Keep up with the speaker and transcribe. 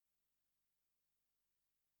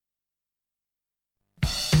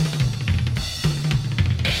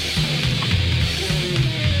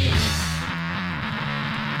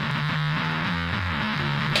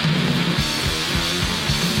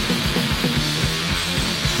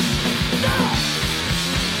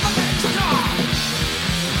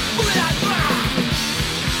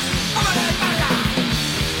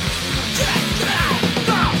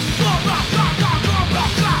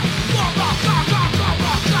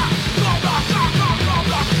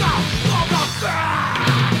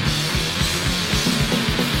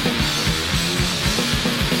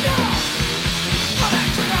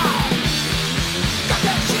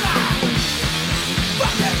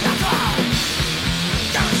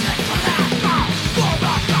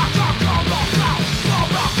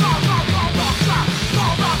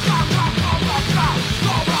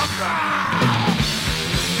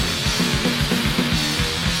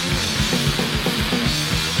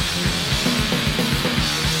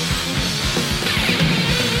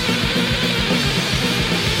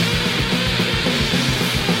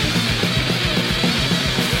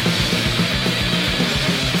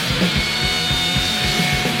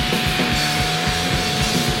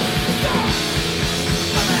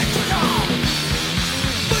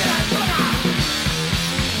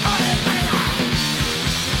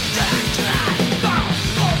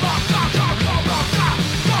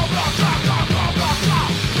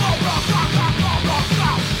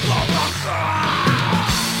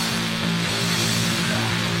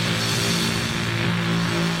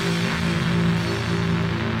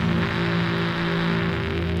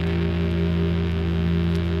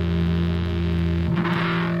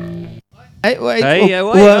Hey, wait, Hey,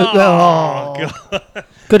 oh, wait. oh, God.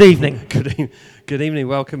 Good evening. Good evening.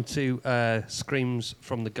 Welcome to Screams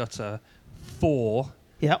from the Gutter 4.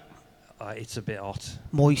 Yep. It's a bit hot.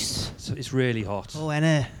 Moist. So it's really hot. Oh,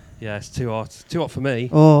 and Yeah, it's too hot. Too hot for me.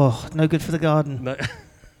 Oh, no good for the garden. No.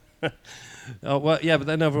 Oh, well, yeah, but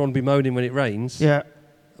then everyone will be moaning when it rains. Yeah.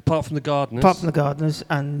 Apart from the gardeners. Apart from the gardeners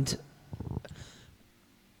and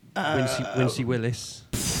Wincy Willis.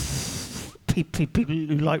 people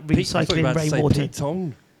who like I thought you were recycling about to say rainwater. Pete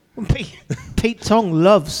Tong. Pete Tong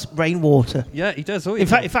loves rainwater. Yeah, he does. In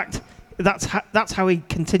fact, that's how he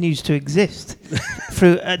continues to exist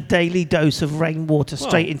through a daily dose of rainwater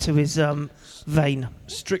straight into his vein.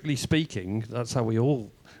 Strictly speaking, that's how we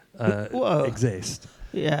all exist.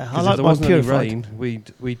 Yeah, I Because like if there my wasn't any purified.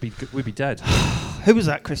 rain, we'd be dead. Who was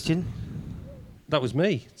that, Christian? That was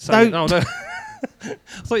me. No. No. I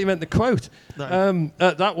thought you meant the quote. No.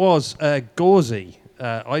 That was Gauzy.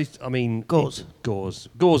 I mean... Gauze.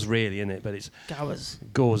 Gauze, really, isn't it? But it's Gowers.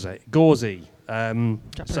 Gauzy. So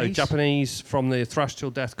Japanese. Japanese from the Thrash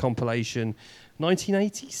Till Death compilation.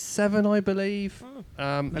 1987, I believe.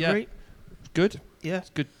 Yeah, Memory? good. Yeah. It's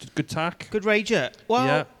good tack. Good rager. Well,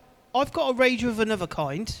 Yeah. I've got a rager of another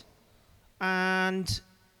kind, and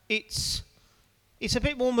it's a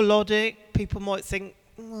bit more melodic. People might think,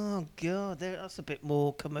 oh god, that's a bit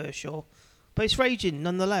more commercial, but it's raging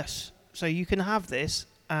nonetheless. So you can have this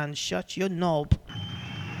and shut your knob.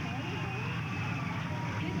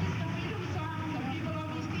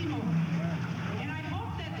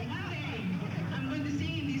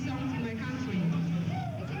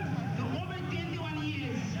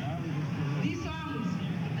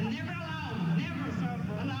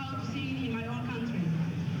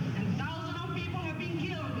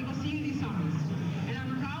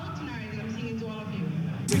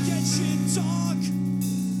 Talk,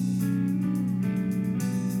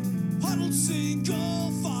 huddled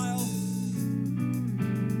single file.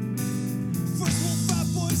 First world fat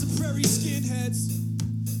boys and prairie skinheads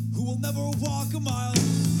who will never walk a mile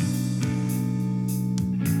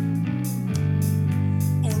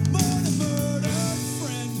or mourn a murdered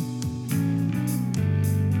friend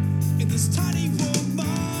in this tiny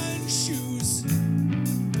woman's shoes.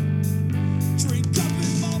 Drink up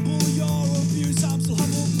and mumble your abuse. I'm still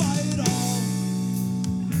humbled by it all.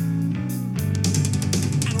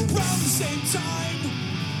 And around the same time,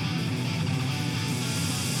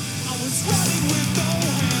 I was running with no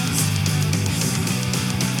hands,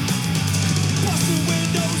 busting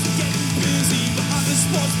windows and getting busy behind the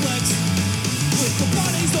sportsplex with the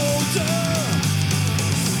bodies older.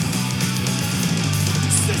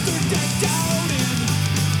 Sister decked out in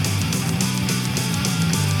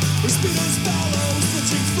her speedos follow,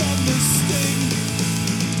 switching from the sting.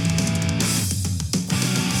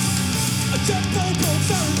 A dead Bobo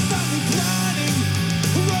family planning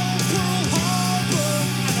her own Pearl Harbor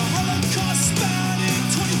and a Holocaust spanning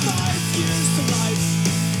 25 years to life.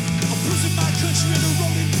 A prison my country in a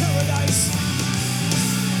rolling paradise.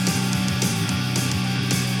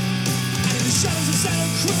 And in the shadows of Santa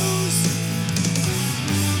Cruz,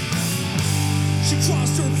 she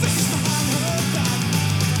crossed her fingers behind her back.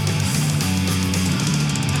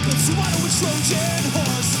 So I know a Trojan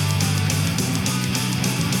horse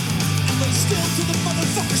and lay still till the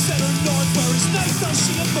motherfucker set her north, where his night fell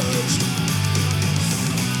she emerged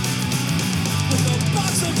with a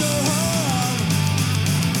box under her arm,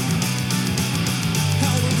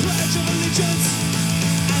 held her pledge of allegiance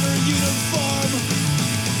and her uniform.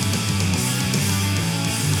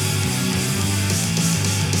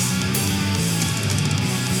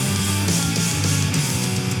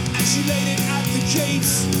 And she laid it at the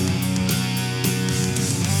gates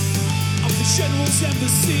of the General's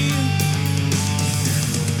embassy,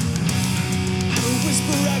 and her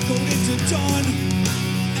whisper echoed into dawn,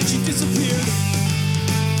 and she disappeared.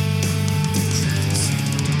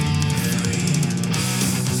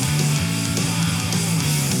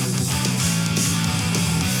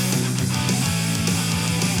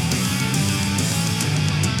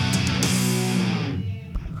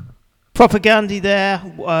 Propaganda there,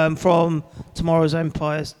 from Tomorrow's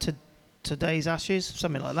Empires to Today's Ashes,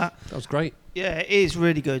 something like that. That was great. Yeah, it is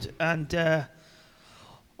really good, and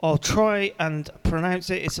I'll try and pronounce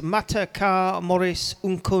it. It's Mata Ka Morris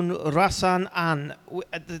Unkun Rasan An.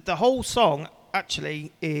 The whole song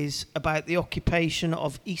actually is about the occupation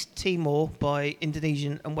of East Timor by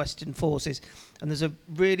Indonesian and Western forces, and there's a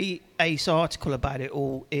really ace article about it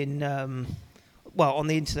all in on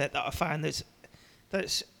the internet that I found.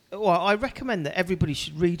 I recommend that everybody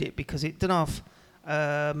should read it because it does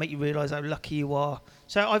make you realise how lucky you are.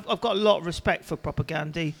 So I've got a lot of respect for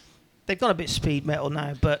Propaganda. They've got a bit speed metal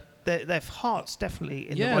now, but their heart's definitely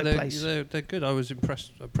in the Yeah, right place. they're good. I was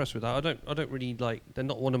impressed with that. I don't really like. They're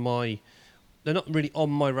not one of my. They're not really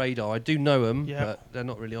on my radar. I do know them, Yeah. but they're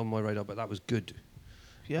not really on my radar. But that was good. That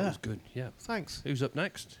Yeah. was good. Yeah. Thanks. Who's up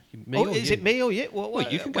next? Me Oh, or is you? it me or you? Well,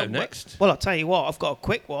 you can go next. Well, I'll tell you what. I've got a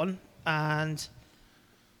quick one, and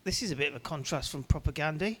this is a bit of a contrast from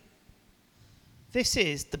Propaganda. This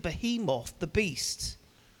is the behemoth, the beast,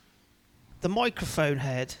 the microphone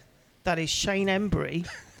head. That is Shane Embury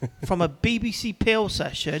from a BBC Peel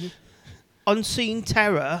session, Unseen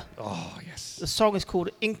Terror. Oh yes. The song is called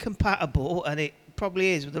Incompatible, and it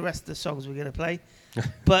probably is with the rest of the songs we're going to play.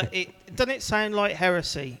 But doesn't it sound like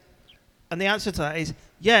heresy? And the answer to that is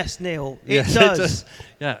yes, Neil. It Yes, does.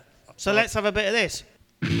 Yeah. So let's have a bit of this.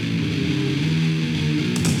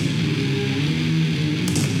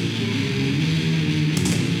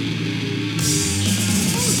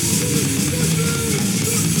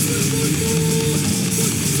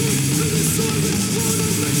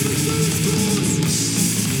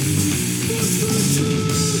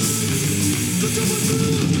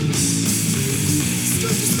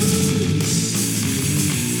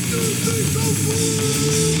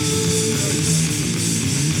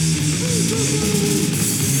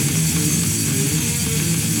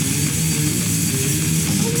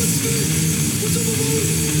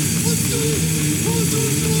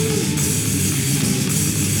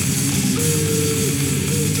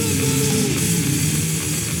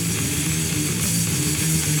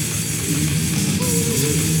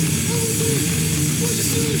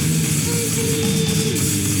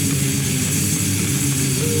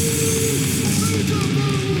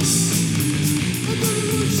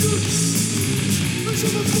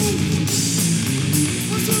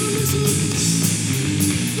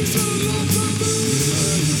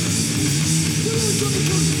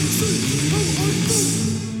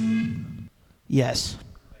 Yes.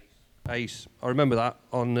 Ace. I remember that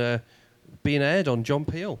on being aired on John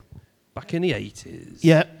Peel back in the 80s.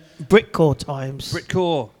 Yeah. Britcore times.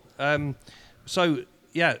 Britcore. So,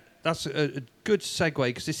 yeah, that's a good segue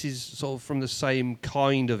because this is sort of from the same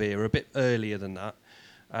kind of era, a bit earlier than that,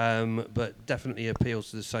 but definitely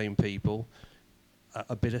appeals to the same people.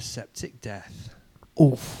 A bit of Septic Death.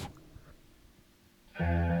 Oof.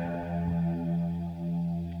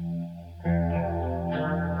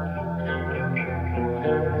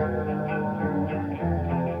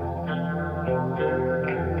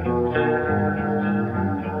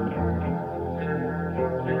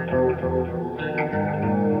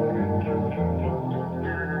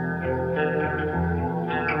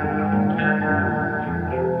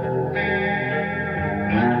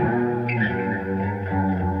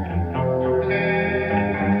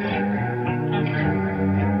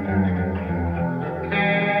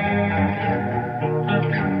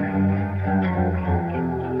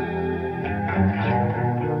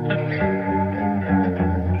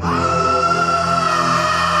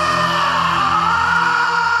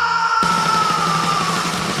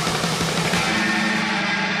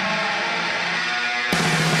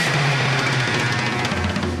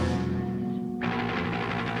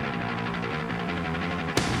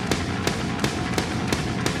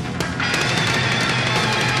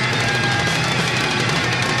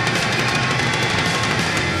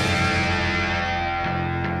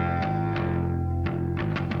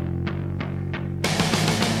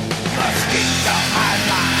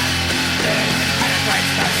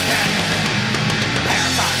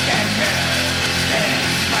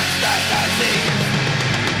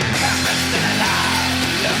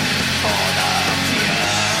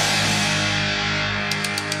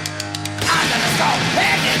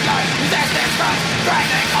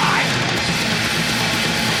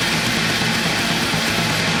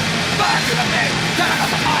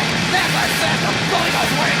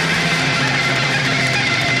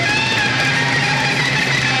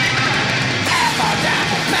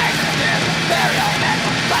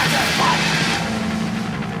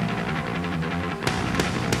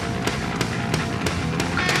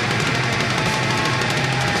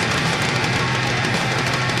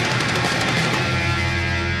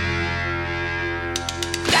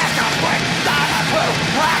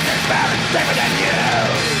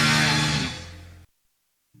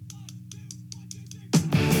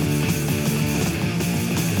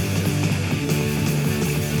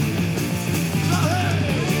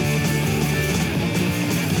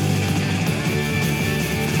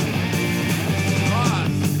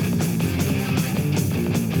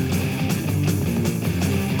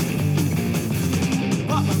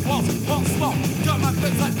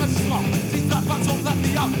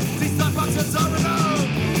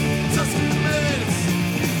 Just 2 minutes.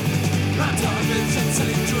 That time is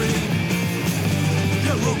silly dream.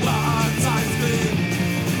 You rule my time's beam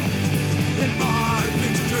in my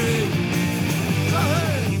picture dream.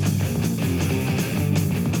 Hey.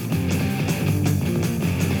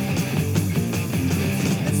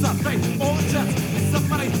 It's not fate or death, it's the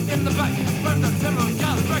money in the bank. Burn the timber and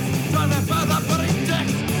gather bricks, trying to buy that money deck.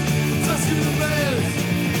 So screw the biz,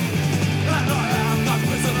 and I am the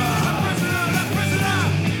prisoner. The prisoner, the prisoner.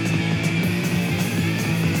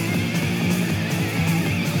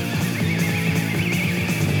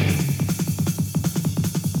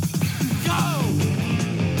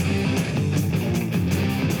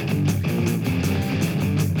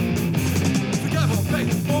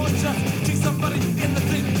 Somebody in the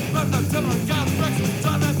thing, run the timber and gather bricks,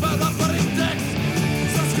 trying to buy that money decks.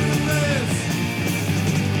 So screw the biz,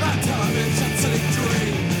 that television silly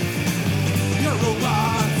dream. You're a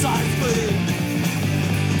wild size bleed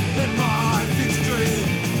in my future dream.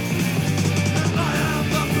 And I am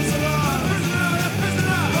the prisoner, prisoner, the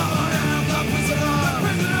prisoner. I am the prisoner,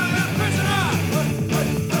 prisoner, the prisoner. Hey,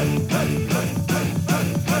 hey, hey, hey, hey, hey, hey,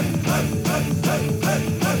 hey, hey, hey, hey,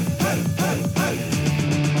 hey, hey, hey, hey.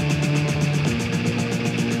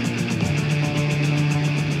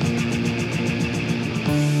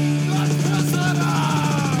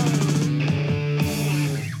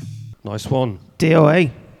 Nice one.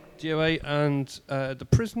 DOA. DOA and The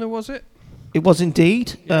Prisoner, was it? It was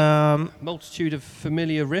indeed. Multitude of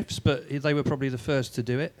familiar riffs, but they were probably the first to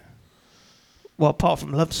do it. Well, apart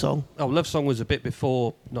from Love Song. Oh, Love Song was a bit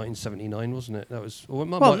before 1979, wasn't it? That was. Or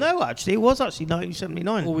Well, no, actually, it was actually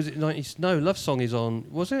 1979. Or was it 90s? No, Love Song is on.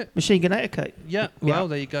 Was it? Machine Gun Etiquette. Yeah. Well,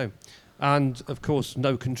 there you go. And of course,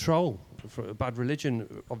 No Control. For Bad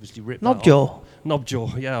Religion, obviously ripped that off. Knobjaw.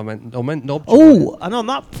 Knobjaw. Yeah, I meant Knobjaw. Oh, and on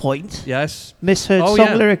that point, Yes. misheard Oh, song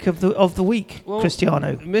yeah. lyric of the week, Well,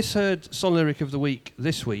 Cristiano. Misheard song lyric of the week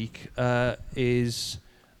this week is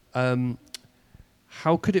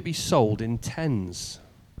how could it be sold in tens?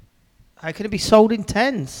 How can it be sold in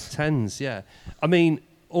tens? Tens, yeah. I mean,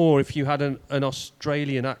 or if you had an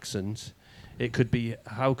Australian accent, it could be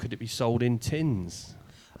how could it be sold in tins?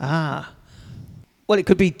 Ah. Well, it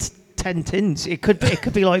could be 10 tins. It could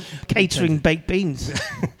be like catering baked beans.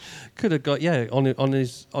 Could have got on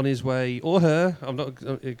his way or her. I'm not.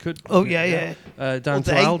 It could. Oh yeah. Down Or to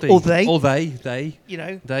they, Aldi. or they. They. You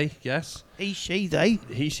know, They. Yes. he, she, they.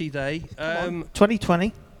 He. She. They.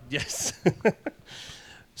 2020. Yes.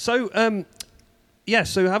 So yeah.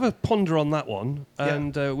 So have a ponder on that one,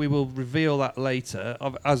 and we will reveal that later.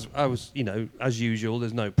 As usual,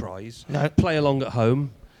 there's no prize. No. Play along at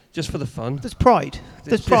home. Just for the fun. There's pride.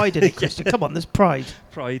 There's pride in it, Christian. Come on, there's pride.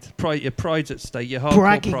 Your pride's at stake. Your hardcore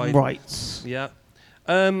Bragging pride. rights. Yeah.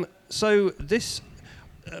 So this,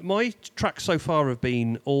 my tracks so far have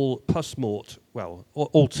been all Pussmort. Well,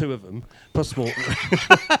 all two of them. Pussmort.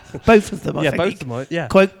 Both of them, I yeah, think. both of them. Yeah.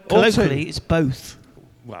 Colloquially, it's both.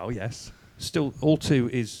 Well, yes. Still, all two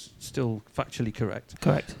is still factually correct.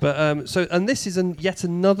 Correct. But and this is yet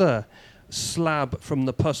another slab from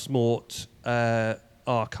the Pussmort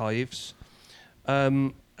archives. A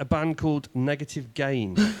band called Negative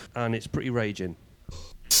Gain, and it's pretty raging.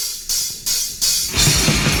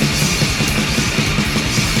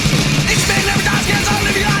 Ich bin im das jetzt auch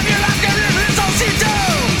nicht wie ein wir lassen wir ist auch sie do.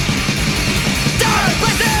 Da,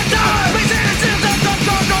 was denn da? Wir sind es ist das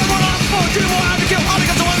go one on for two more and kill all the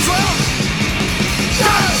ones well.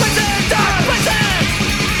 Da, was denn da? Was denn?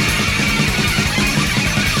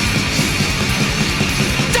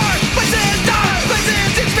 Da, was denn da? Was denn?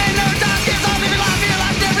 Ich bin im das jetzt auch nicht wie ein wir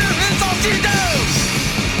lassen wir ist auch sie do.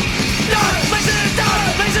 Da, was denn da?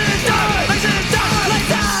 Was denn da? Was denn da? Like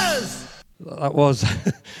this. That was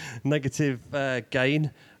Negative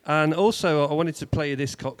Gain, and also I wanted to play you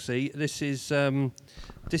this, Coxie. This is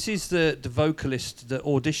the vocalist that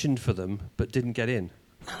auditioned for them but didn't get in.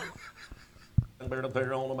 I'm fired up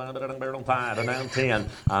down 10.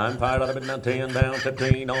 I'm fired up down 10, down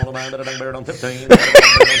 15. All the man that I'm buried on 15.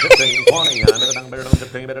 15, 20. I'm buried on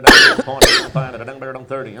 15, but I'm 20. I'm fired down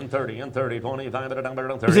 30 and 30 and 30, 25, but I'm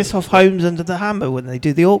buried on 30. Is this off Homes Under the Hammer when they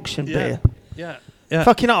do the auction beer? Yeah.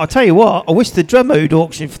 Fucking hell, I'll tell you what, I wish the Drumode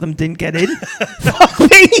auction for them didn't get in. Fuck me,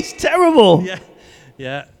 it's terrible.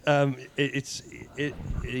 Yeah.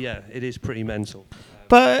 It is pretty mental.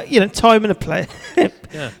 But, time and a place.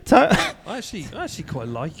 Yeah. I I actually quite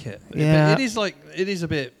like it. Yeah. It is a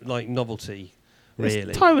bit like novelty, really.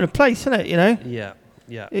 It's time and a place, isn't it, Yeah.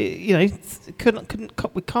 We can't,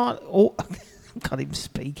 I can't even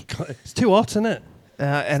speak. It's too hot, isn't it? Too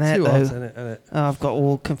hot, isn't it? I've got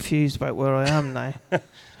all confused about where I am now.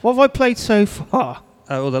 What have I played so far?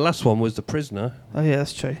 Well, the last one was The Prisoner. Oh, yeah,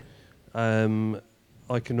 that's true. On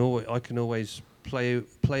I can always play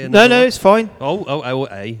another. No, one. it's fine. A.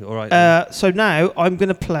 All right. So now I'm going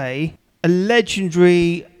to play a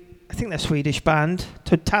legendary, I think they're Swedish band,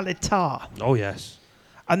 Totalitar. Oh yes.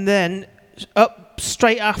 And then up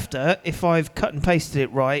straight after, if I've cut and pasted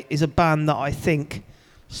it right, is a band that I think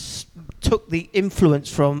took the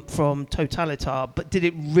influence from Totalitar, but did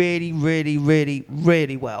it really, really, really,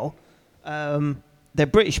 really well. They're a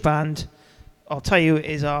British band. I'll tell you who it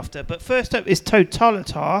is after. But first up is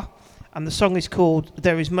Totalitar, and the song is called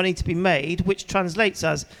There Is Money to Be Made, which translates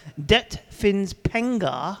as Det finns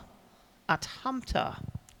pengar att hämta.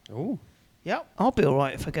 Oh. Yeah, I'll be all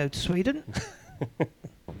right if I go to Sweden.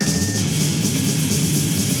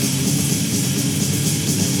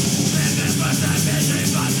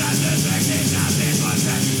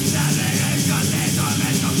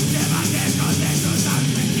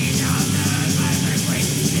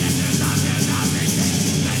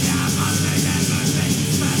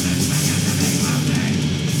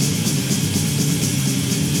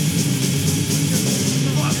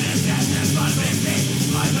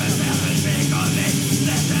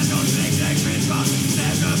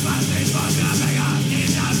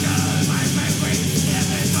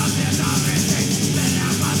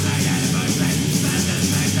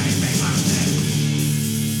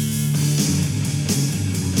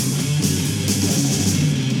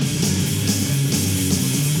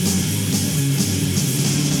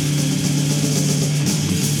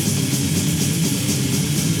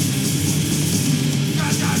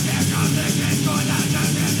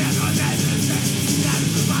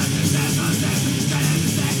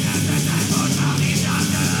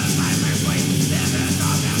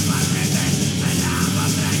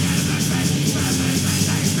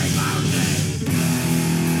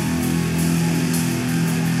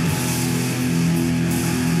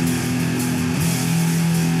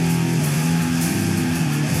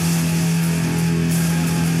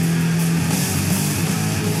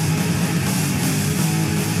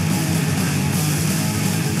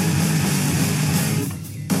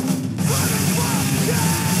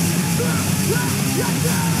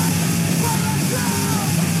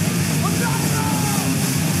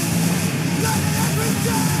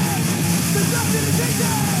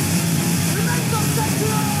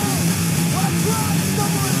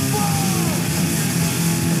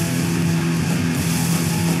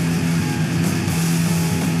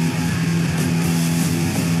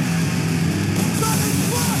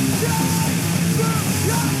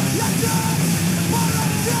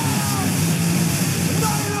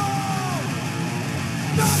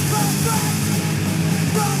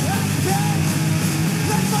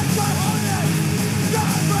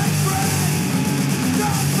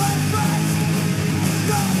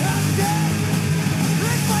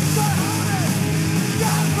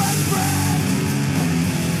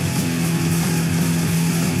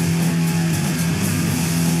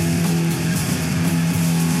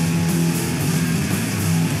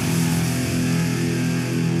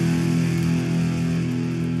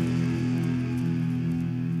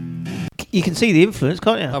 You can see the influence,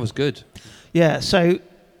 can't you? That was good. Yeah, so do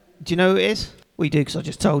you know who it is? We do, because I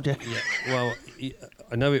just told you. Yeah. Well,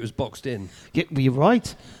 I know it was boxed in. Yeah, well, you're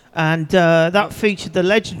right. And that featured the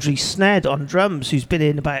legendary Sned on drums, who's been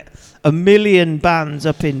in about 1 million bands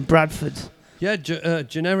up in Bradford. Yeah,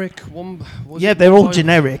 generic one. Yeah, they're all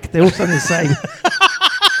generic. They all sound the same.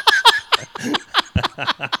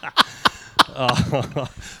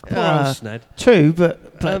 Poor old Sned. True,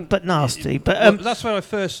 but nasty. But Well, that's when I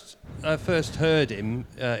first heard him.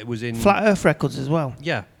 It was in Flat Earth Records as well.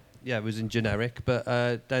 Yeah, it was in generic. But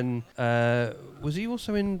then was he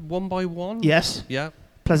also in One by One? Yes. Yeah.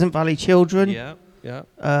 Pleasant Valley Children.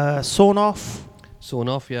 Yeah. Sawn Off. Sawn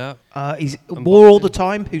Off. Yeah. He's And War All Boxed the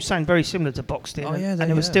Time, who sound very similar to Boxed In. Oh, yeah,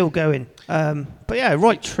 and it was still going. But yeah,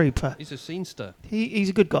 right trooper. He's a scenester. He's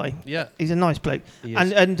a good guy. Yeah. He's a nice bloke. He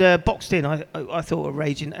is. And Boxed In, I thought were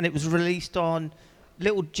raging, and it was released on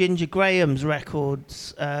Little Ginger Graham's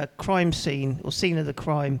records, Crime Scene, or Scene of the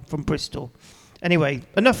Crime from Bristol. Anyway,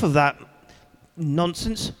 enough of that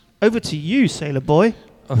nonsense. Over to you, Sailor Boy.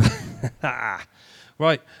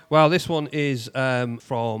 Right. Well, this one is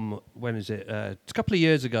from, when is it? It's a couple of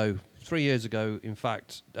years ago, 3 years ago, in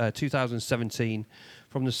fact, 2017,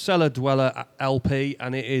 from the Cellar Dweller LP,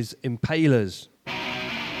 and it is Impalers.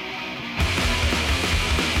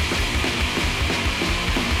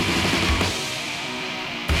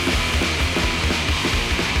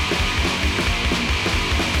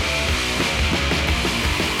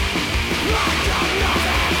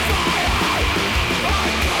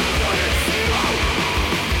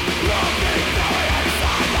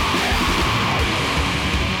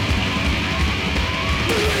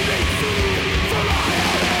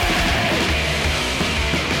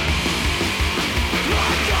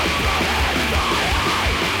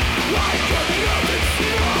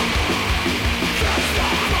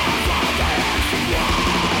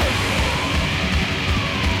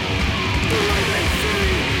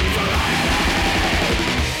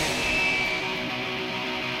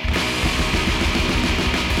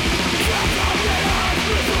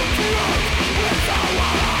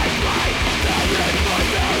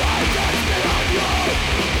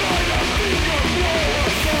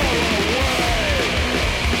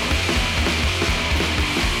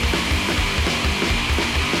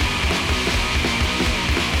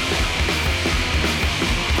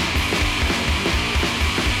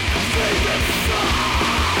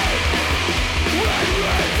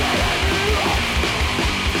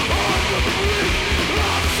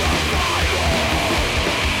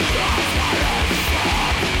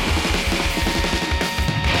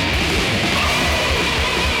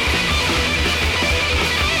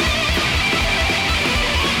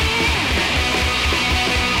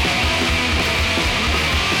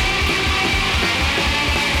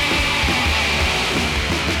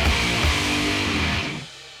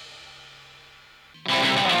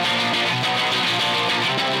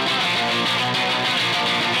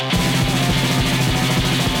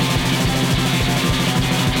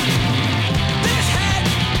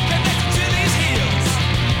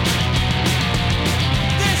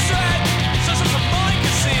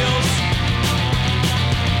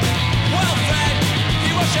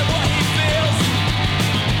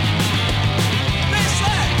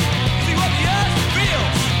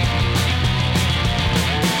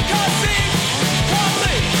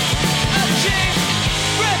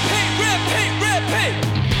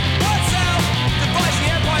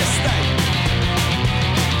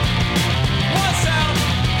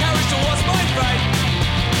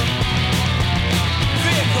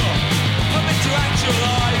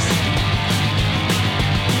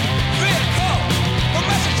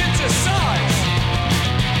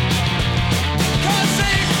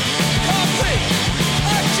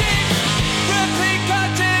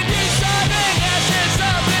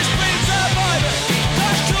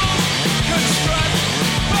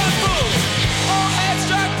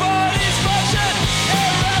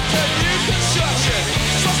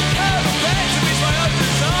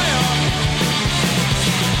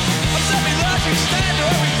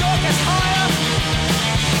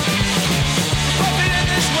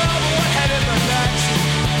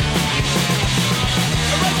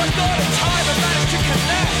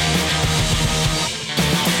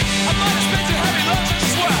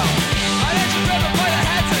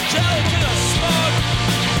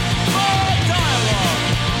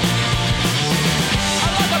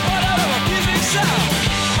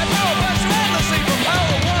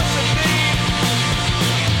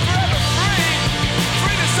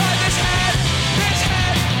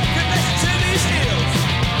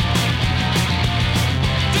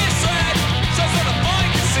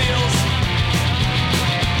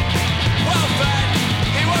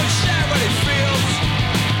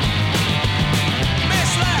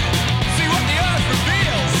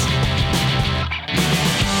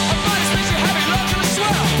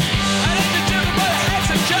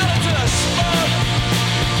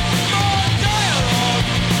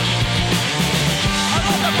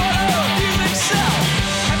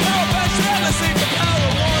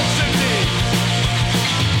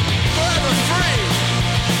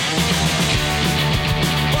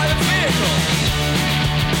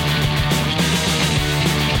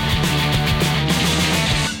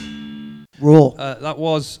 Raw. That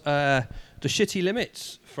was The Shitty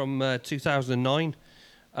Limits from 2009.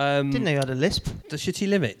 Didn't know you had a lisp. The Shitty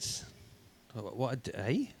Limits.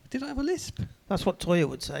 Did I have a lisp? That's what Toya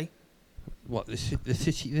would say. What, the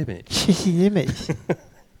Shitty Limits? Shitty limits.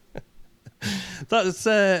 That's,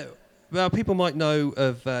 well, people might know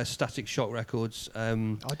of Static Shock Records. I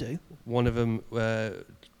do. One of them, the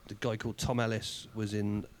guy called Tom Ellis, was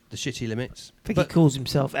in The Shitty Limits. I think he calls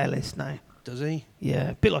himself Ellis now. Does he? Yeah,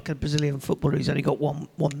 a bit like a Brazilian footballer who's only got one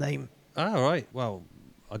name. Ah, right. Well,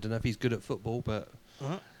 I don't know if he's good at football, but...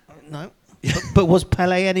 No. but was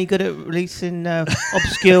Pele any good at releasing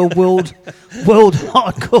obscure world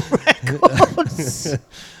hardcore records?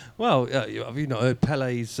 Well, have you not heard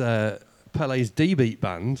Pele's D-Beat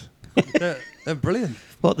band? they're brilliant.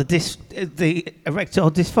 What, the erectile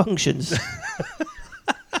dysfunctions?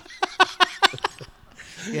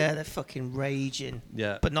 Yeah, they're fucking raging.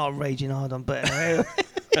 Yeah. But not raging hard on, but...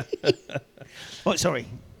 Oh, sorry.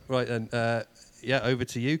 Right, then, over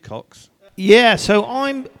to you, Cox. Yeah, so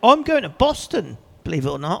I'm going to Boston, believe it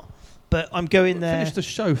or not, but I'm going there. Finish the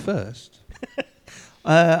show first.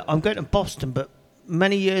 I'm going to Boston, but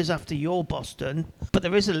many years after your Boston. But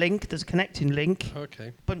there is a link. There's a connecting link.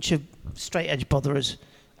 Okay. Bunch of straight edge botherers,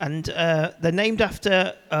 and they're named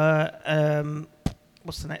after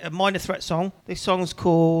what's the name? A Minor Threat song. This song's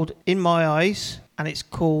called "In My Eyes," and it's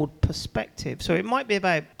called "Perspective." So it might be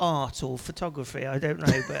about art or photography. I don't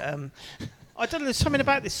know, but I don't know. There's something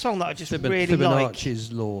about this song that I just really like.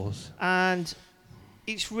 Fibonacci's laws. And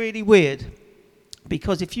it's really weird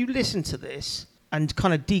because if you listen to this and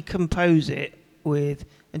kind of decompose it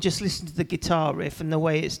and just listen to the guitar riff and the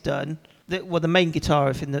way it's done, the main guitar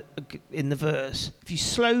riff in the verse, if you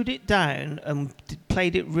slowed it down and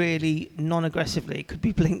played it really non-aggressively, it could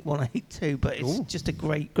be Blink-182, but it's just a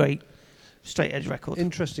great straight edge record.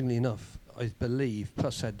 Interestingly enough, I believe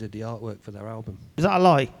Pushead did the artwork for their album. Is that a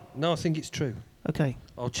lie? No, I think it's true. Okay.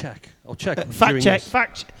 I'll check. Fact check.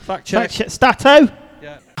 Fact check. Stato.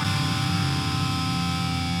 Yeah.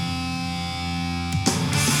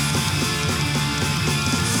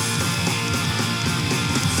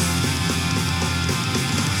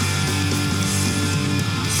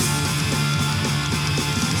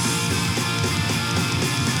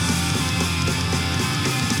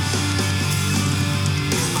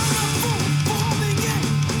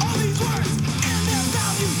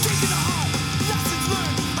 Lessons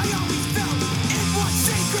learned, I always felt it was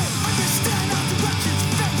sacred. Understand our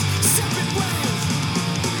directions.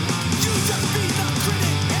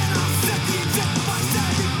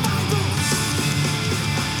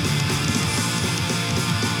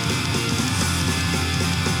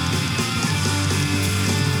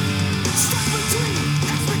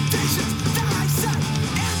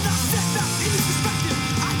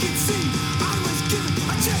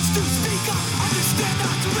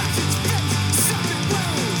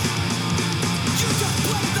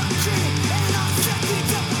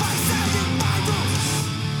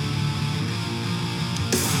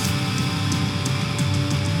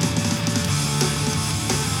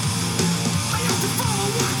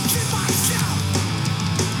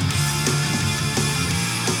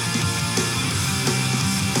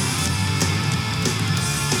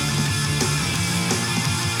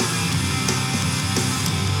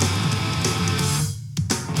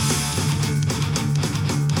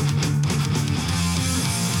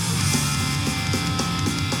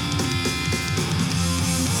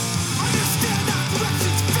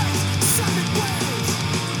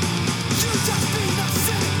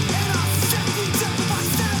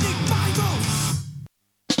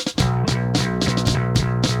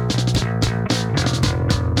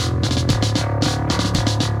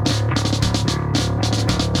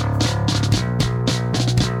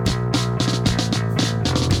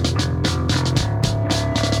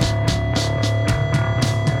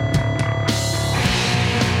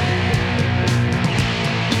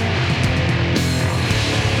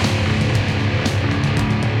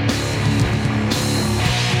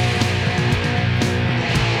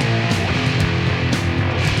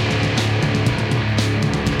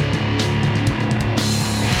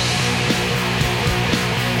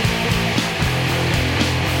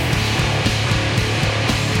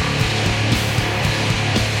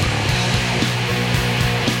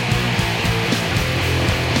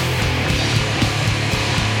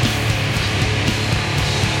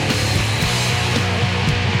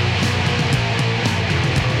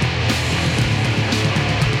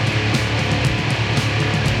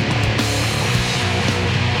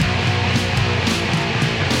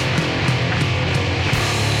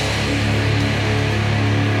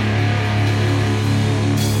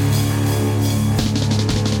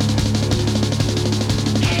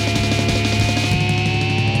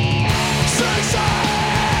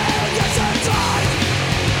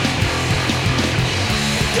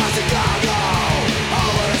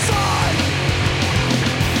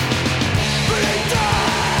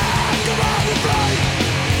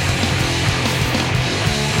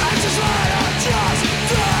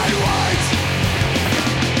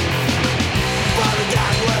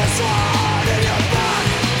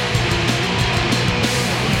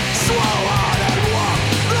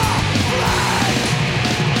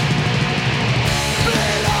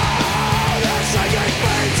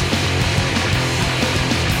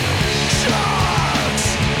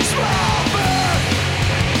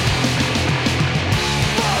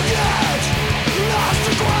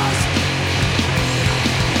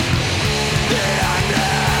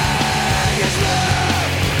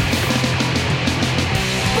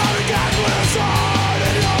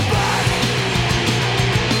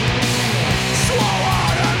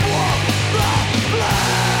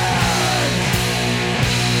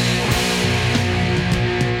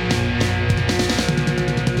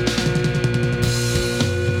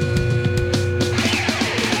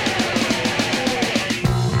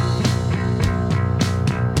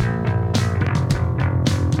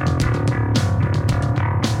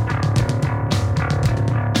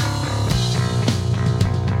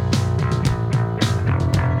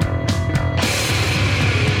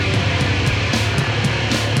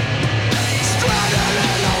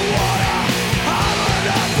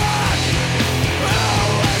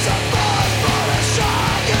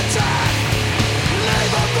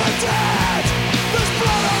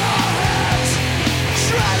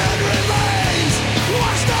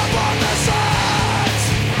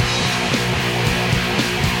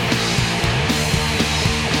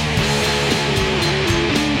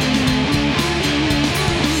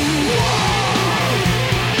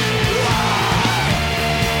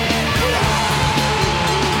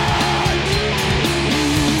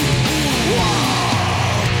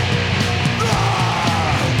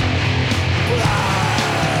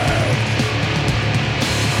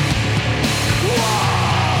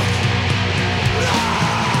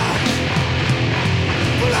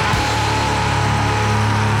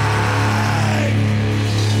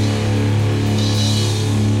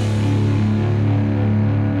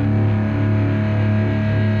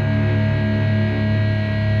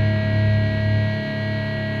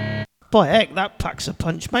 By heck, that packs a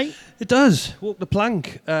punch, mate. It does. Walk the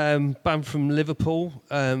Plank, band from Liverpool,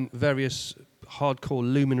 various hardcore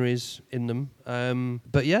luminaries in them.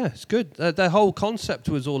 But yeah, it's good. Their whole concept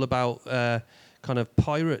was all about kind of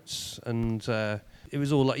pirates, and it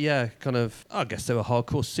was all like, kind of, I guess they were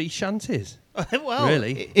hardcore sea shanties. Well,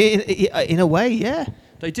 really, in a way, yeah.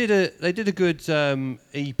 They did a good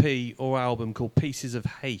EP or album called Pieces of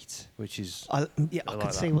Hate, which is I like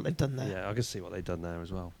can see that. what they've done there. Yeah, I can see what they've done there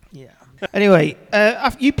as well. Yeah. Anyway,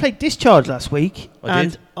 you played Discharge last week, I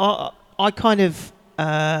and did. I kind of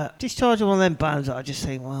Discharge are one of them bands that I just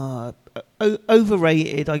think, well,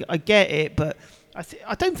 overrated. I get it, but I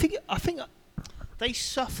think they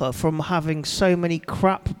suffer from having so many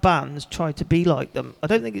crap bands try to be like them. I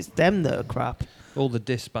don't think it's them that are crap. All the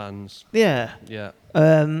diss bands. Yeah. Yeah.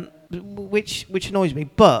 Which annoys me,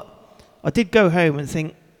 but I did go home and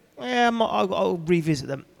think, I'll revisit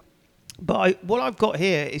them. But what I've got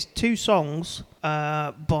here is 2 songs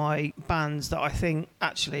by bands that I think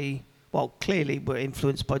actually, well, clearly were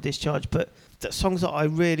influenced by Discharge, but the songs that I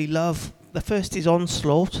really love. The first is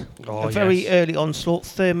Onslaught, Oh, a very yes. early Onslaught,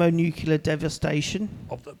 Thermonuclear Devastation,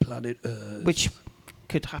 Of the planet Earth. which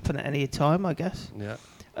could happen at any time, I guess. Yeah.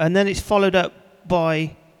 And then it's followed up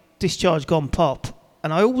by Discharge Gone Pop.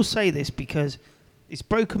 And I always say this because it's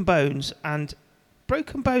Broken Bones, and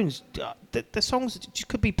Broken Bones, the songs just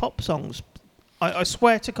could be pop songs. I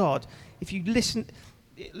swear to God, if you listen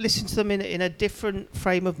to them in a different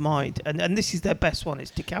frame of mind, and this is their best one,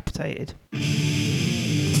 it's Decapitated.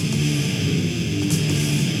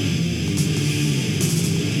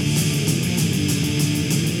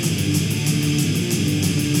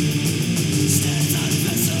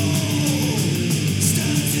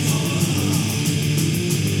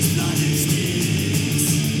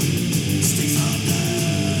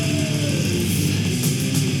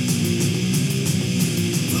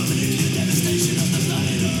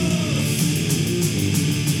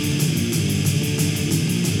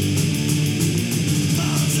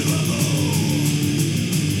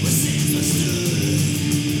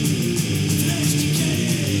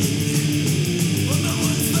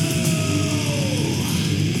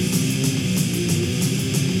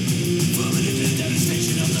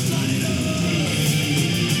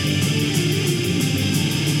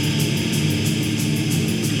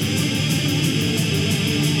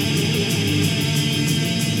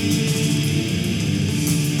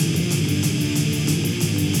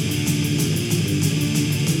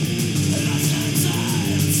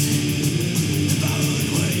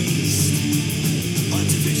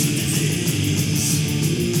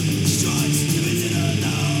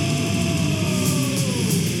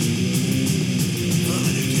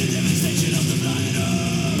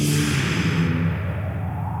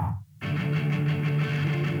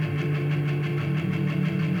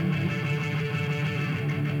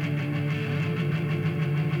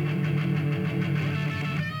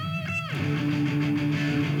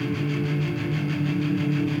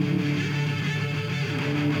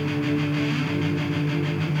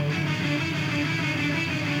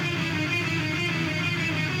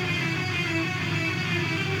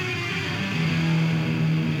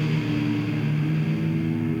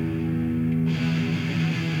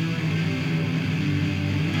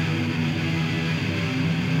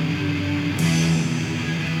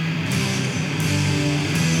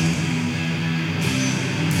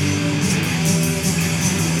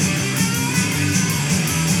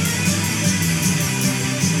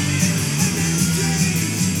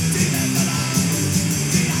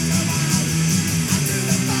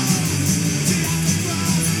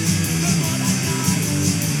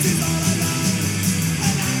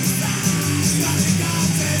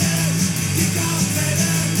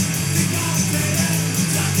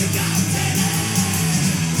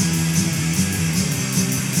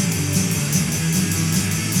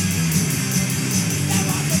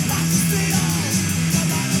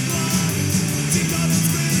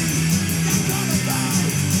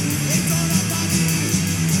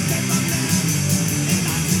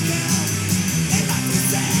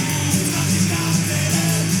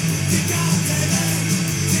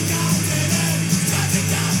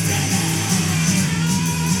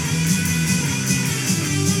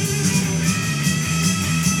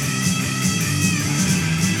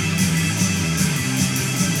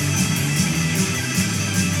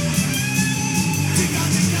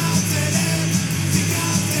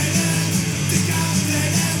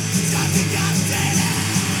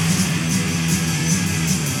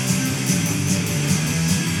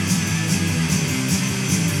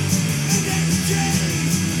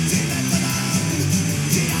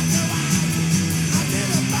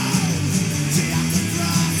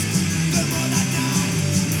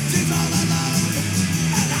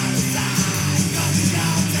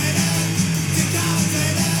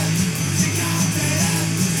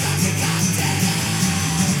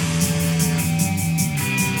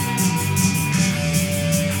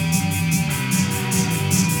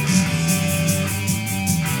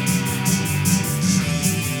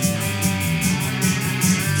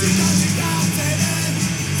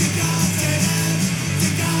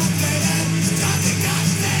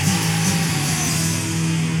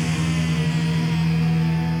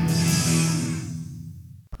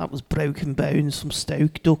 Bloke and Bones from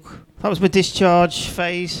Stoke Duck. That was my Discharge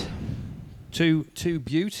phase. Two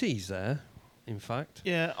beauties there, in fact.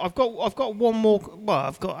 Yeah, I've got one more. Well,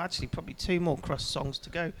 I've got actually probably 2 more Crust songs to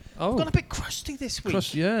go. Oh, I've gone a bit crusty this week.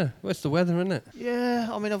 Crust, yeah. Where's the weather, isn't it? Yeah,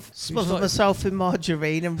 I mean, I've smothered started- myself in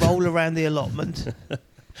margarine and roll around the allotment. Have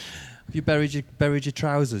you buried your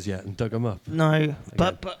trousers yet and dug them up? No,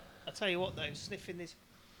 but I tell you what though, sniffing this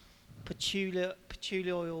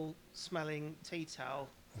patchouli oil smelling tea towel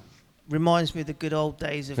reminds me of the good old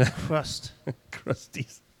days of Crust.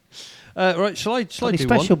 Crusties. Right, shall I Any do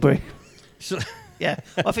special one? brew? Shall- Yeah,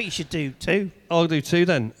 I think you should do 2. I'll do 2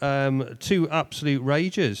 then. 2 absolute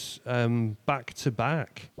rages, back to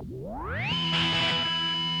back.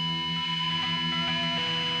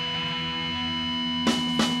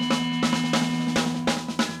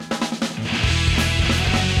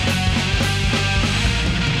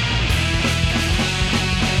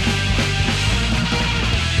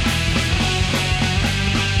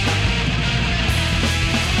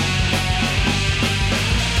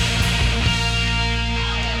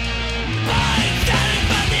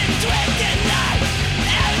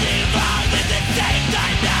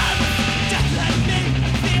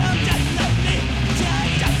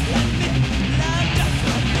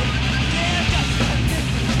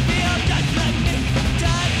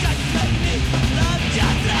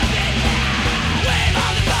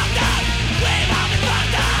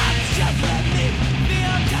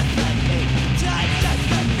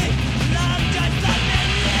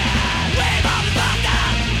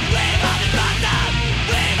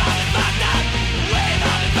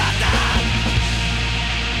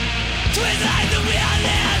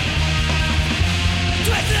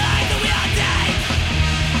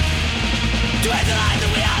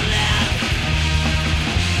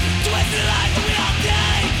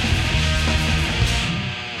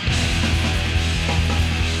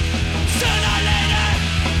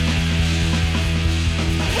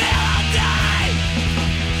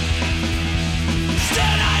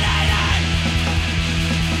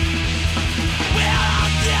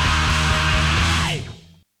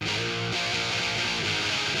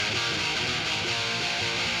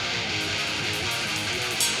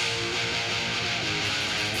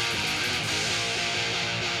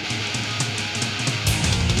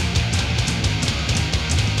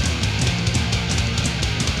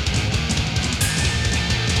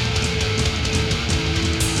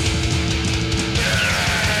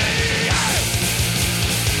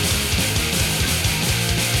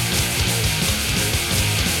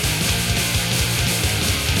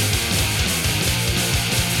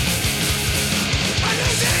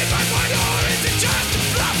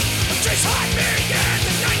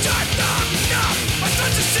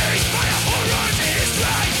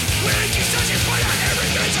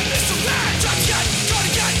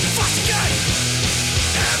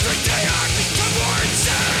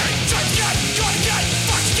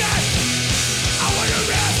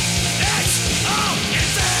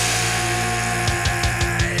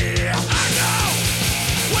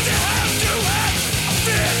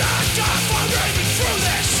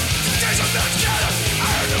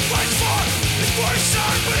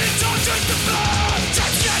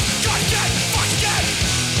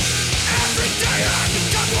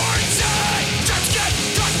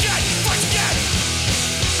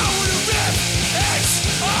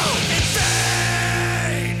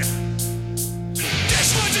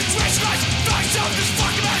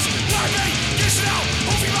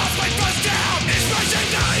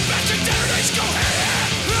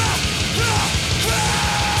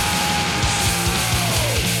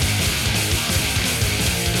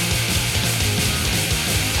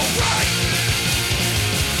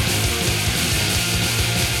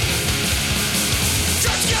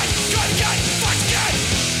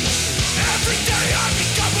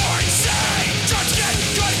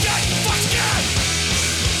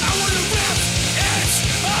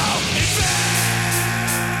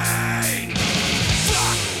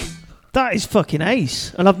 That is fucking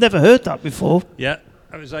ace, and I've never heard that before. Yeah,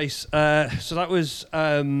 that was ace. So that was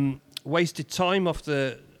Wasted Time off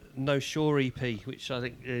the No Shore EP, which I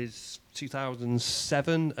think is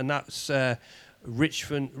 2007, and that's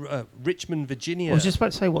Richmond, Virginia. I was just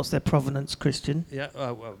about to say, what's their provenance, Christian? Yeah,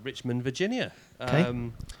 well, Richmond, Virginia.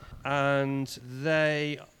 Okay. And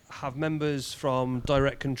they have members from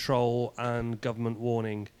Direct Control and Government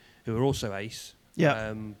Warning, who are also ace.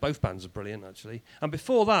 Yeah. Both bands are brilliant, actually. And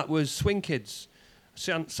before that was Swing Kids,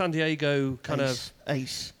 San Diego kind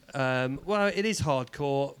Ace. well, it is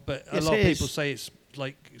hardcore, but Yes, a lot of it people is. say it's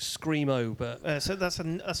like screamo, but So that's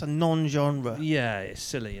a non-genre. yeah, it's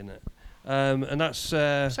silly, isn't it? And that's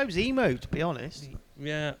So is emo, to be honest.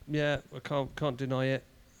 Yeah, I can't deny it.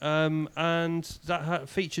 And that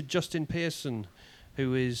featured Justin Pearson,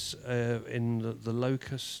 who is in the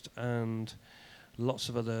Locust and lots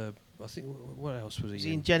of other. I think what else was Was he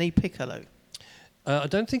he in? in Jenny Piccolo? I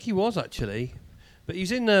don't think he was actually, but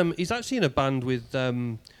he's in. He's actually in a band with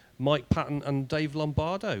Mike Patton and Dave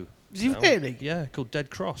Lombardo. Is he now. really? Yeah, called Dead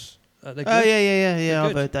Cross. They're Oh good. yeah. I've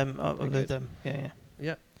good. heard them. I've They're heard good. them. Yeah.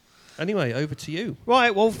 Yeah. Anyway, over to you.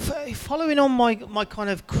 Right. Well, following on my kind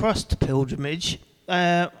of crust pilgrimage,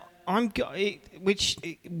 which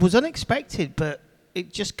it was unexpected, but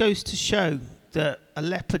it just goes to show that a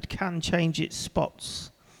leopard can change its spots,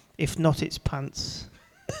 if not its pants.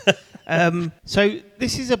 So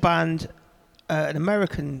this is a band, an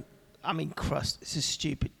American. I mean, crust. It's a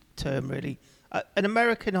stupid term, really. An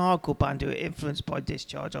American hardcore band who are influenced by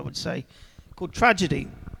Discharge, I would say, called Tragedy.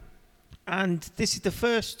 And this is the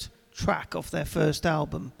first track off their first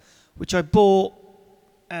album, which I bought,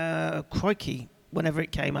 crikey, whenever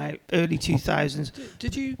it came out, early 2000s.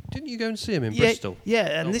 Didn't you go and see him in Yeah, Bristol?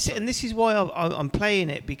 yeah, and this is why I'm playing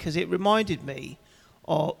it, because it reminded me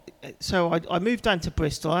of. So I moved down to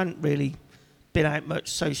Bristol. I hadn't really been out much,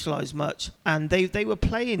 socialised much, and they were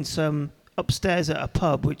playing some upstairs at a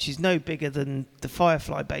pub, which is no bigger than the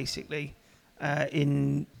Firefly, basically,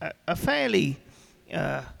 in a fairly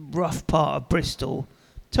rough part of Bristol.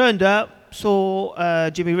 Turned up, saw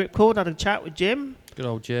Jimmy Ripcord, had a chat with Jim. Good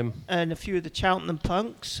old Jim. And a few of the Cheltenham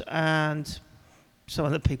punks and some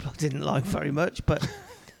other people I didn't like very much, but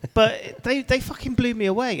they fucking blew me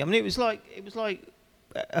away. I mean, it was like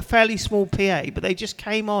a fairly small PA, but they just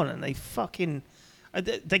came on and they fucking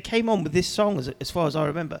they came on with this song as far as I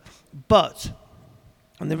remember. But,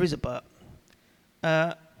 and there is a but,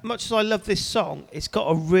 much as I love this song, it's got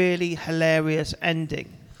a really hilarious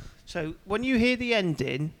ending. So when you hear the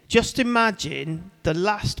ending, just imagine the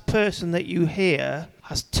last person that you hear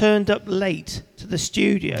has turned up late to the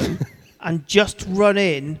studio and just run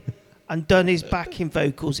in and done his backing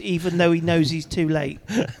vocals, even though he knows he's too late.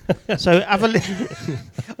 So have a listen.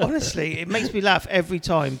 Honestly, it makes me laugh every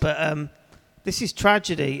time. But this is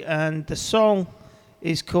Tragedy, and the song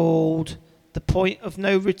is called "The Point of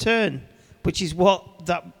No Return," which is what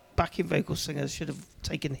that backing vocal singer should have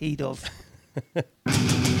taken heed of.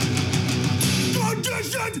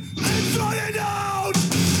 Condition inside out.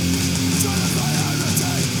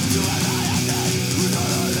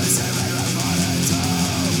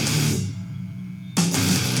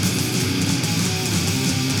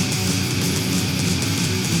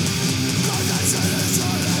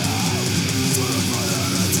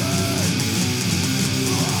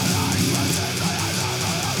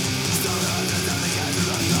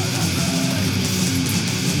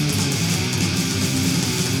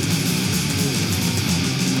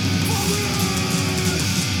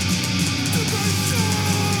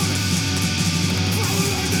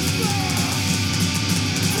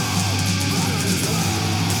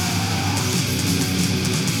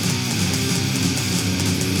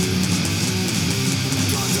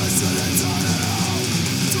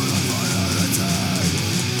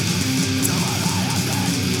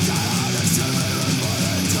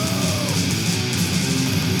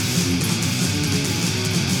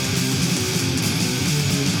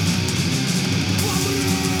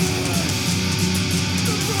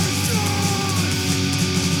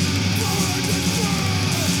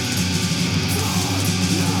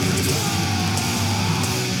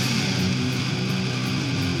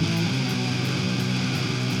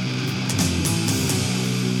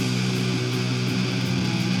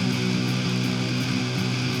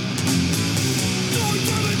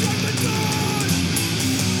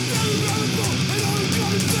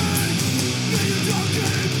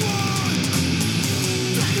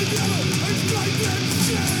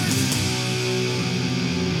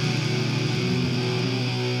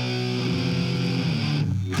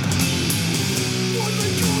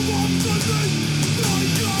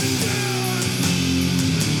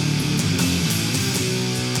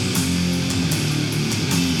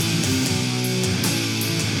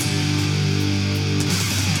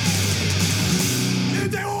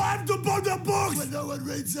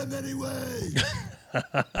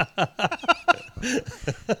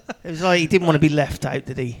 It was like he didn't want to be left out,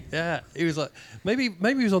 did he? Yeah, he was like, maybe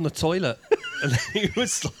he was on the toilet, and he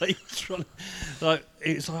was like, it's like,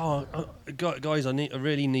 guys, I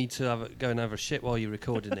really need to go and have a shit while you're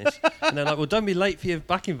recording this, and they're like, well, don't be late for your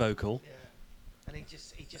backing vocal. Yeah. And he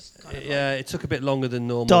just kind of Yeah, it took a bit longer than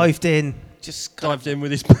normal. dived in, just kind Dived in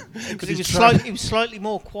with his. because he was slightly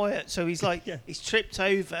more quiet, so he's like he's tripped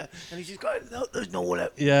over and he's just going, no, there's no one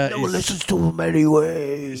else. Yeah, no one his- listens to him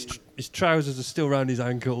anyway. His trousers are still round his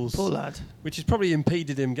ankles, Poor lad. which has probably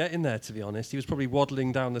impeded him getting there. To be honest, he was probably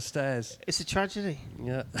waddling down the stairs. It's a tragedy.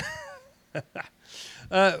 Yeah.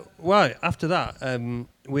 Right, after that,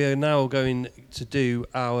 we are now going to do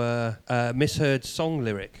our misheard song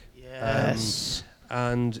lyric. Yes.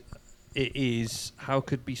 And it is how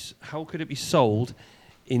could it be sold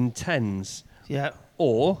in tens Yeah.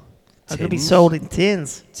 or How could it be tins? sold in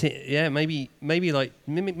tins Yeah, maybe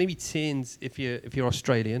tins if you're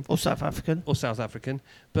Australian or South African, or South African.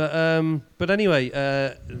 But anyway,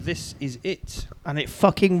 this is it. and it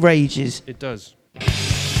fucking rages. It does.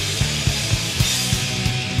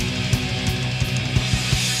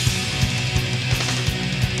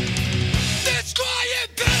 This quiet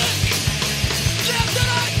back, left that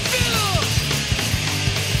I feel.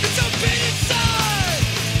 It's a pain inside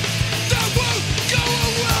that won't go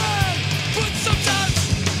away. But sometimes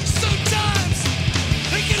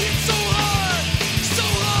it can hit so hard.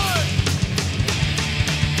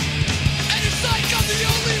 And it's like I'm the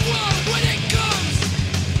only one when it comes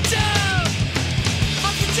down. I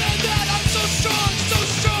pretend that I'm so strong.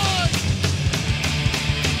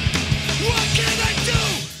 What can I do?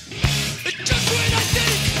 It's just when I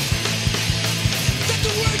think that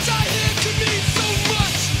the words I hear could mean so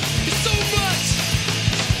much, it's so much.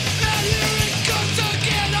 And here it comes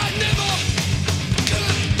again. I never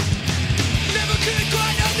could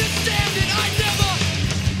quite understand it. I never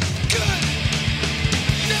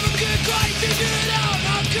could quite figure it out.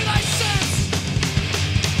 How could I sense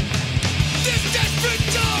this desperate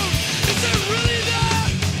tone? Is it really there?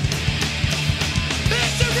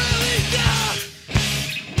 Is it really there?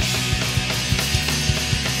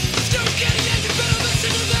 Still getting it, you better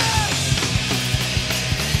listen to this.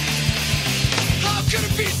 How could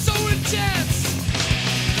it be so intense?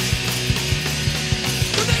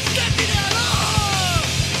 When there's nothing at all.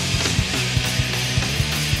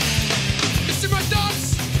 It's in my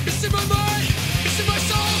thoughts, it's in my mind, it's in my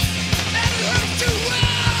soul, and it hurts to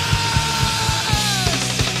ask.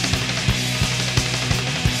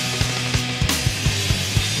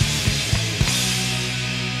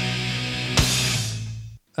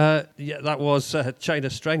 Yeah, that was Chain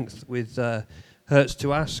of Strength with Hurts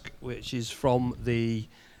to Ask, which is from the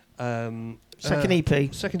Second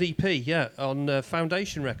EP. Second EP, yeah, on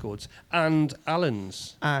Foundation Records and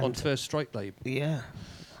Allen's on And- First Strike label. Yeah.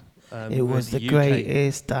 We're It was the UK.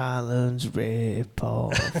 greatest Allen's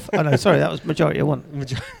rip-off. Oh, no, sorry, that was Majority of One.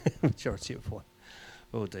 Majority of one.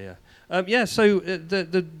 Oh dear. Yeah, so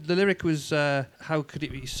the lyric was how could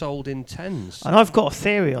it be sold in tens? And I've got a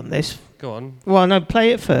theory on this. Go on. Well, no,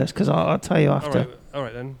 play it first, because I'll tell you after. All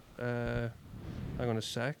right then. Hang on a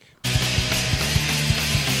sec.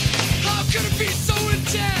 How could it be so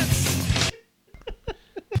intense?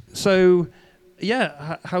 So,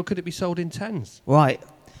 yeah, how could it be sold in tens Right.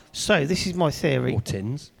 So, this is my theory. or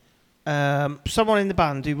tins? Someone in the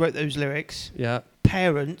band who wrote those lyrics, Yeah.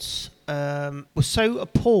 parents, were so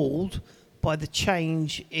appalled by the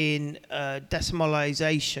change in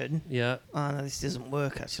decimalisation. Yeah. Oh, no, this doesn't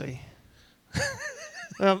work, actually.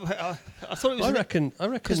 I thought it was... I reckon.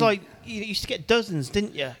 Because, like, you used to get dozens,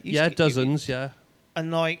 didn't you? Yeah, dozens. Yeah,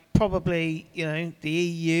 And, like, probably, you know, the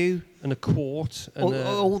EU, and a quart and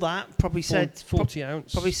all that, probably said... 40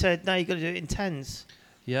 ounce. Probably said, no, you've got to do it in tens.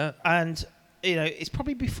 Yeah. And, you know, it's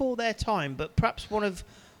probably before their time, but perhaps one of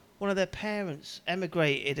their parents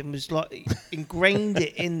emigrated and was, like, ingrained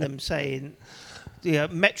it in them, saying...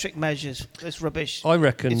 metric measures. That's rubbish. I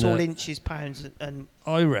reckon. It's all inches, pounds, and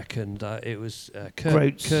I reckon that it was Kurt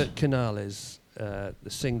Groats. Canales, the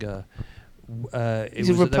singer. he's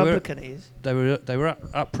a Republican. He is. They were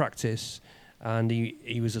at practice, and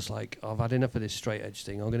he was just like, I've had enough of this straight edge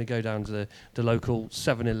thing. I'm going to go down to the local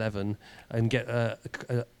 7-Eleven and get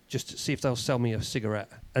just to see if they'll sell me a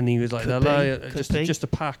cigarette. And he was like, Could be. just a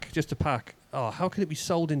pack. Oh, how can it be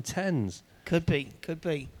sold in tens? Could be.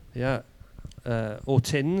 Yeah. Or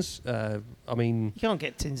tins. I mean, You can't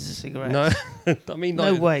get tins of cigarettes. no. I mean,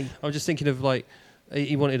 No like, way. I'm just thinking of like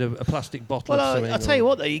he wanted a plastic bottle. Well, of something. I'll tell you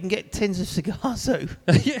what though, you can get tins of cigars though.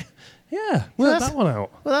 yeah. Work that's- that one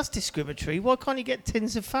out. Well, that's discriminatory. Why can't you get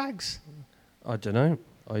tins of fags? I don't know.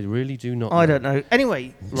 I really do not. I don't know.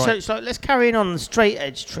 Anyway, Right. so let's carry on the straight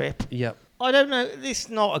edge trip. Yep. I don't know. This is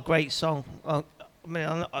not a great song. I mean,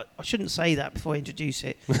 I shouldn't say that before I introduce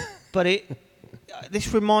it, but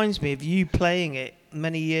this reminds me of you playing it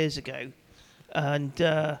many years ago, and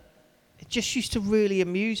it just used to really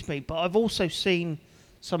amuse me. But I've also seen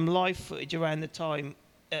some live footage around the time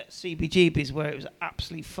at CBGB's where it was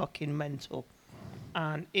absolutely fucking mental.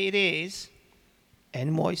 And it is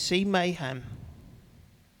NYC Mayhem.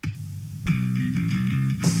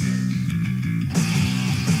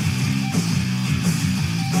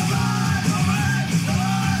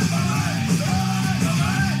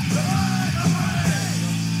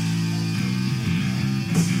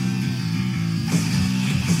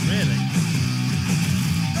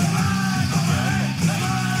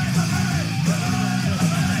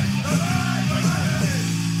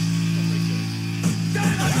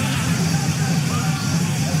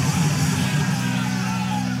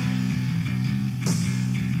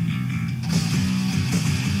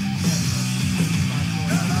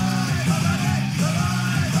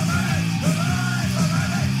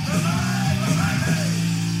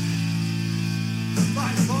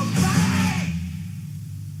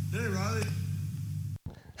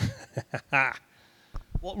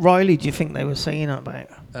 What Riley do you think they were singing about?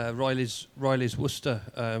 Riley's Worcester,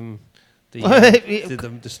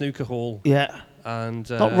 the snooker hall, Yeah. and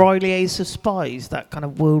Not Riley Ace of Spies, that kind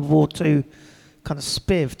of World War II kind of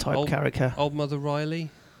spiv type character. Old Mother Riley.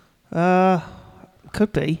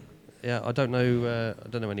 Could be. Yeah, I don't know. I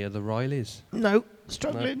don't know any other Rileys. No,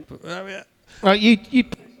 struggling. No, but, yeah. Right, you.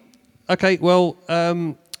 Okay, well,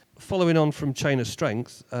 following on from Chain of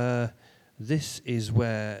Strength, this is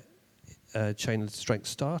where Chain of Strength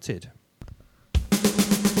started.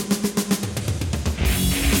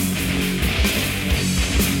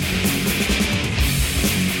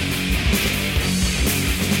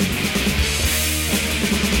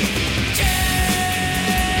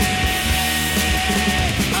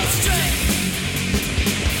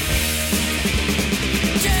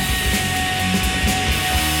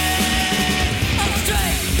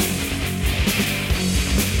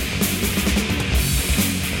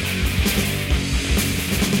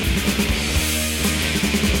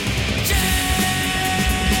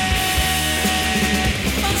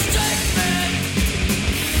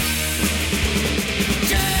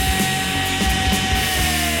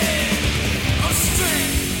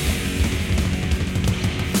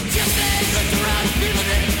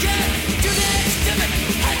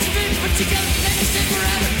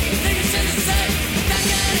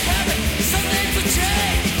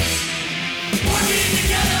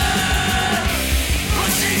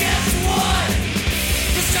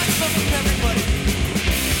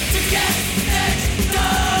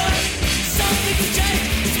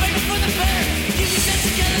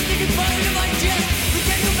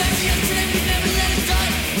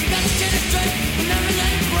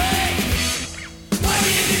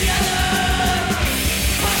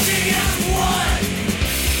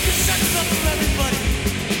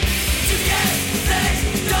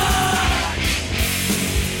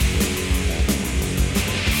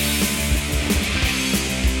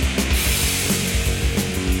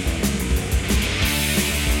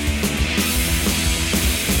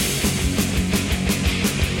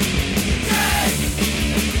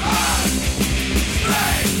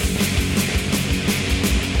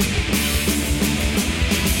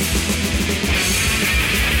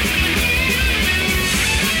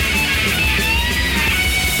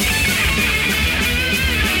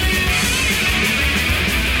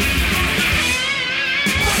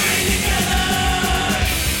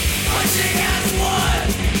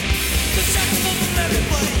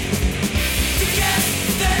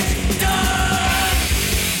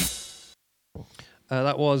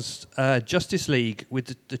 That was Justice League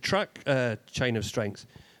with the track Chain of Strength.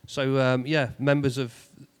 So, members of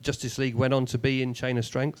Justice League went on to be in Chain of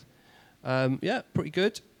Strength. Pretty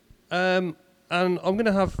good. And I'm going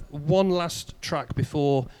to have one last track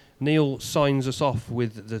before Neil signs us off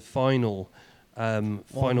with the final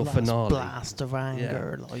finale. Blast of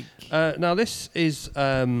anger. Now, this is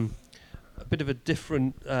a bit of a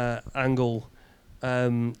different angle.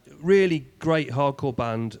 Really great hardcore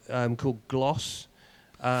band called Gloss.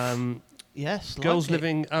 Yes, Girls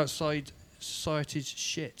Living Outside Society's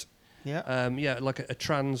Shit. Yeah. Like a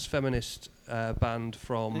trans feminist band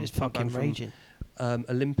from It's fucking raging.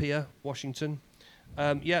 Olympia, Washington.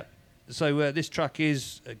 So this track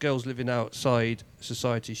is Girls Living Outside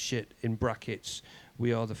Society's Shit, in brackets,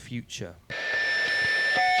 We Are the Future.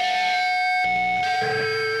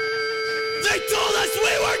 They told us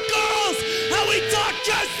we were girls, and we talked,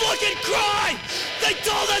 just look and cry. They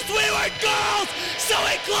told us we were girls, so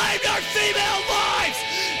we claimed our female lives.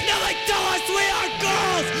 Now they tell us we are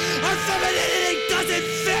girls, our femininity doesn't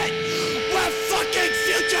fit. We're fucking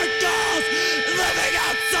future girls, living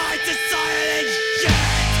outside society's shit.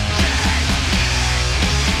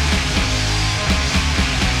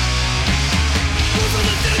 We're from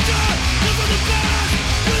the future, you're from the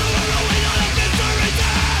past.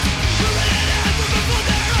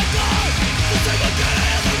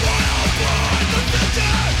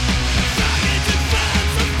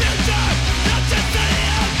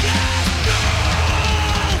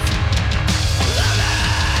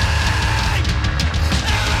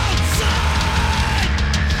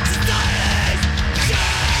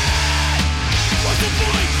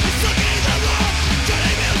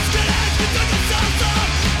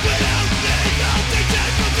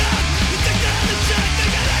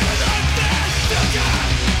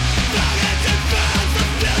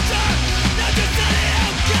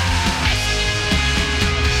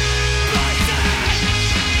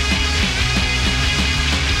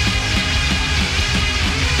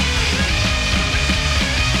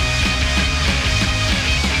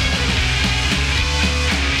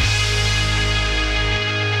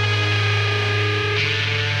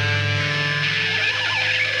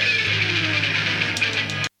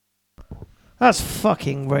 That's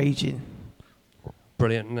fucking raging.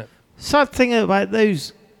 Brilliant, isn't it? Sad thing about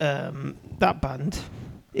those that band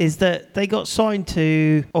is that they got signed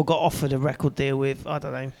to or got offered a record deal with, I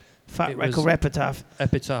don't know, Fat It Wreck was- or Epitaph.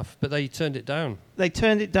 Epitaph, but they turned it down. They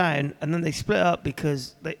turned it down and then they split up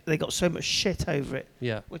because they got so much shit over it,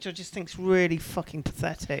 Yeah, which I just think's really fucking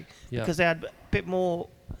pathetic yeah. because they had a bit more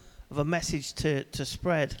of a message to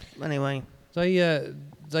spread. Anyway,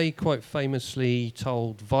 They quite famously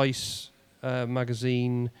told Vice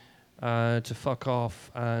magazine to fuck off,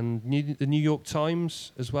 and the New York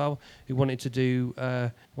Times as well, who wanted to do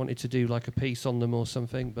like a piece on them or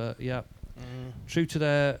something. But yeah, true to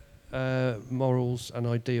their morals and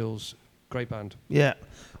ideals. Great band. yeah.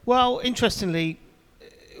 Well, interestingly,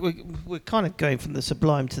 we're kind of going from the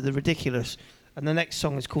sublime to the ridiculous, and the next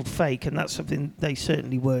song is called Fake, and that's something they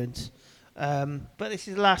certainly weren't. But this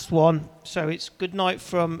is the last one, so it's good night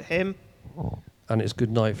from him, And it's good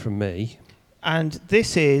night from me. and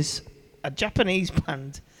this is a Japanese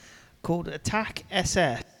band called Attack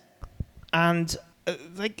SS, and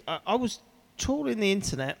I was trawling the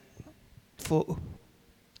internet for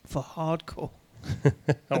hardcore.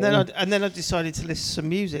 And then I decided to listen to some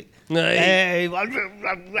music. Hey. Hey,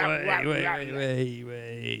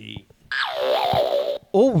 Wait.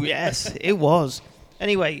 oh yes, it was.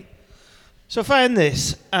 Anyway, so I found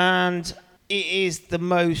this, and it is the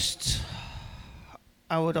most,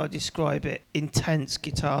 how would I describe it, intense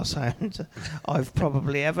guitar sound I've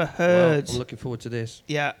probably ever heard. Well, I'm looking forward to this.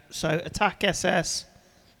 Yeah, so Attack SS.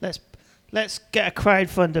 Let's get a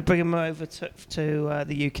crowdfunder, bring them over to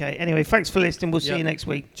the UK. Anyway, thanks for listening. We'll see Yep. you next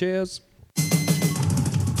week. Cheers.